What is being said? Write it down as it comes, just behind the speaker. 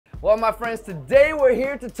Well, my friends, today we're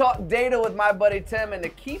here to talk data with my buddy Tim and to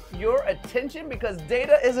keep your attention because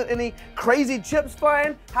data isn't any crazy chips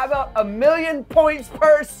flying. How about 1,000,000 points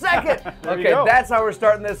per second? Okay, that's how we're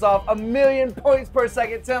starting this off. 1,000,000 points per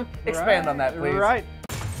second. Tim, expand on that, please. Right.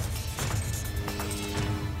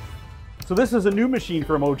 So this is a new machine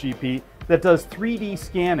from OGP that does 3D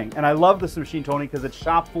scanning. And I love this machine, Tony, because it's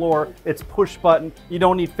shop floor, it's push button. You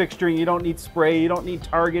don't need fixturing, you don't need spray, you don't need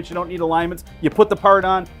targets, you don't need alignments. You put the part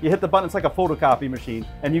on, you hit the button, it's like a photocopy machine,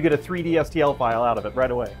 and you get a 3D STL file out of it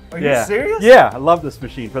right away. Are you serious? Yeah, I love this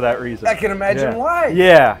machine for that reason. I can imagine why.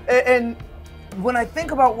 Yeah. And when I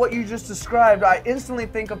think about what you just described, I instantly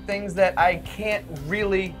think of things that I can't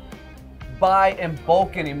really buy in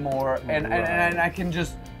bulk anymore, and I can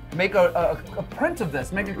just make a print of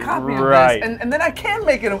this, make a copy of this, and then I can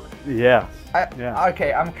make it.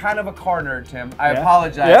 Okay, I'm kind of a car nerd, Tim. I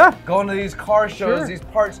apologize. Yeah. Going to these car shows, these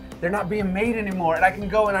parts, they're not being made anymore, and I can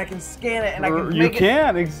go and I can scan it, and I can make it. You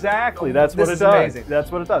can, exactly. That's what it does. Amazing.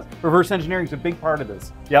 That's what it does. Reverse engineering is a big part of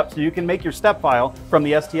this. Yep, so you can make your step file from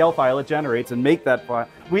the STL file it generates and make that file.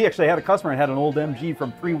 We actually had a customer who had an old MG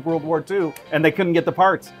from pre-World War II, and they couldn't get the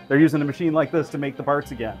parts. They're using a machine like this to make the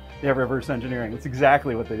parts again. They have reverse engineering. It's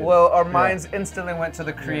exactly what they do. Well, our minds instantly went to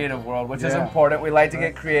the creative world, which is important. We like to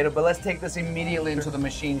get creative, but let's take this immediately into the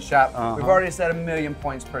machine shop. We've already said 1,000,000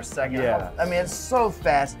 points per second. I mean, it's so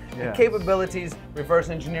fast. The capabilities, reverse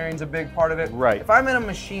engineering is a big part of it. If I'm in a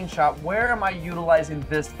machine shop, where am I utilizing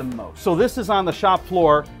this the most? So this is on the shop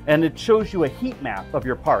floor, and it shows you a heat map of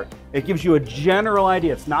your part. It gives you a general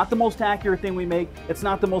idea. It's not the most accurate thing we make. It's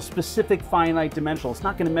not the most specific finite dimensional. It's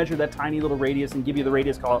not going to measure that tiny little radius and give you the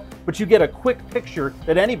radius call, but you get a quick picture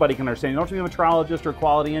that anybody can understand. You don't have to be a metrologist or a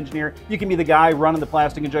quality engineer. You can be the guy running the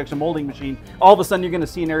plastic injection molding machine. All of a sudden, you're going to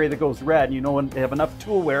see an area that goes red, and you know when they have enough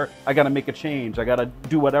tool wear, I got to make a change. I got to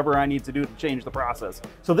do whatever I need to do to change the process.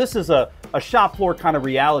 So this is a shop floor kind of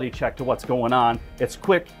reality check to what's going on. It's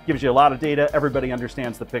quick, gives you a lot of data. Everybody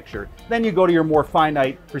understands the picture. Then you go to your more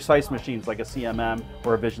finite, precise machines like a CMM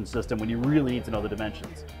or a vision system when you really need to know the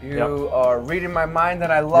dimensions. You are reading my mind,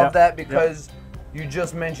 and I love that because you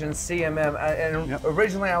just mentioned CMM, and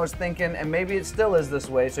originally I was thinking, and maybe it still is this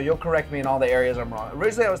way, so you'll correct me in all the areas I'm wrong.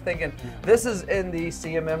 Originally I was thinking, this is in the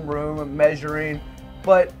CMM room measuring,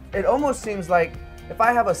 but it almost seems like if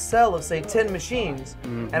I have a cell of, say, 10 machines,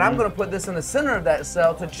 and I'm going to put this in the center of that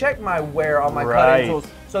cell to check my wear on my cutting tools.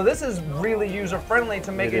 So this is really user-friendly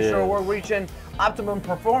to making sure we're reaching optimum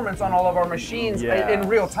performance on all of our machines in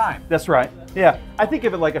real time. That's right. Yeah, I think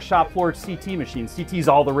of it like a shop floor CT machine. CT's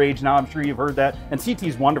all the rage now, I'm sure you've heard that. And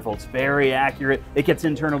CT's wonderful, it's very accurate, it gets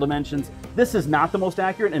internal dimensions. This is not the most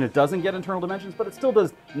accurate and it doesn't get internal dimensions, but it still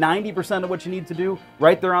does 90% of what you need to do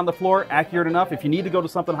right there on the floor, accurate enough. If you need to go to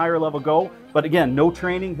something higher level, go. But again, no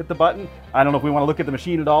training, hit the button. I don't know if we want to look at the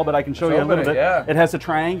machine at all, but I can show you a little bit. It has a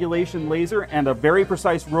triangulation laser and a very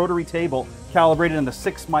precise rotary table calibrated in the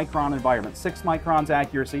 6-micron environment. 6 microns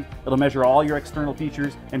accuracy. It'll measure all your external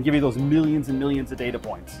features and give you those millions and millions of data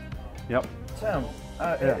points. Yep. Tim,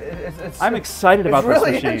 I'm excited about this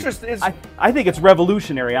machine. Interesting. I think it's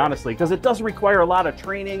revolutionary, honestly, because it doesn't require a lot of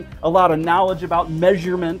training, a lot of knowledge about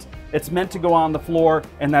measurement. It's meant to go on the floor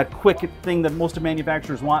and that quick thing that most of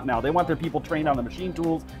manufacturers want now. They want their people trained on the machine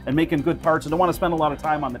tools and making good parts and don't want to spend a lot of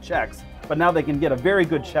time on the checks. But now they can get a very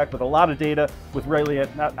good check with a lot of data with really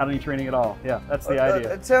not any training at all. Yeah, that's the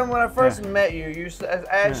idea. Tim, when I first met you, I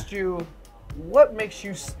asked you, what makes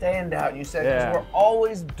you stand out? And you said, because we're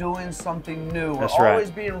always doing something new. We're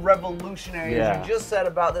always being revolutionary, as you just said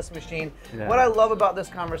about this machine. What I love about this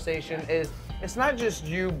conversation is it's not just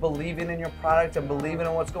you believing in your product and believing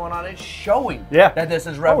in what's going on, it's showing that this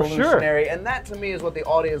is revolutionary. And that to me is what the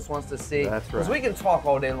audience wants to see. Because we can talk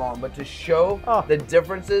all day long, but to show the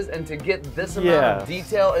differences and to get this amount of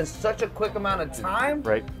detail in such a quick amount of time,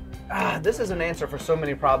 this is an answer for so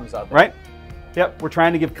many problems out there. Yep, we're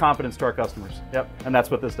trying to give confidence to our customers. Yep, and that's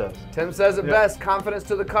what this does. Tim says it best, confidence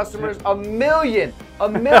to the customers,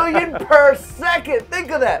 1,000,000 per second.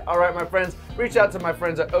 Think of that. All right, my friends, reach out to my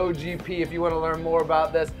friends at OGP if you want to learn more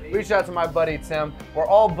about this. Reach out to my buddy Tim. We're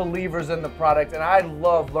all believers in the product, and I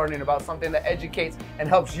love learning about something that educates and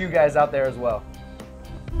helps you guys out there as well.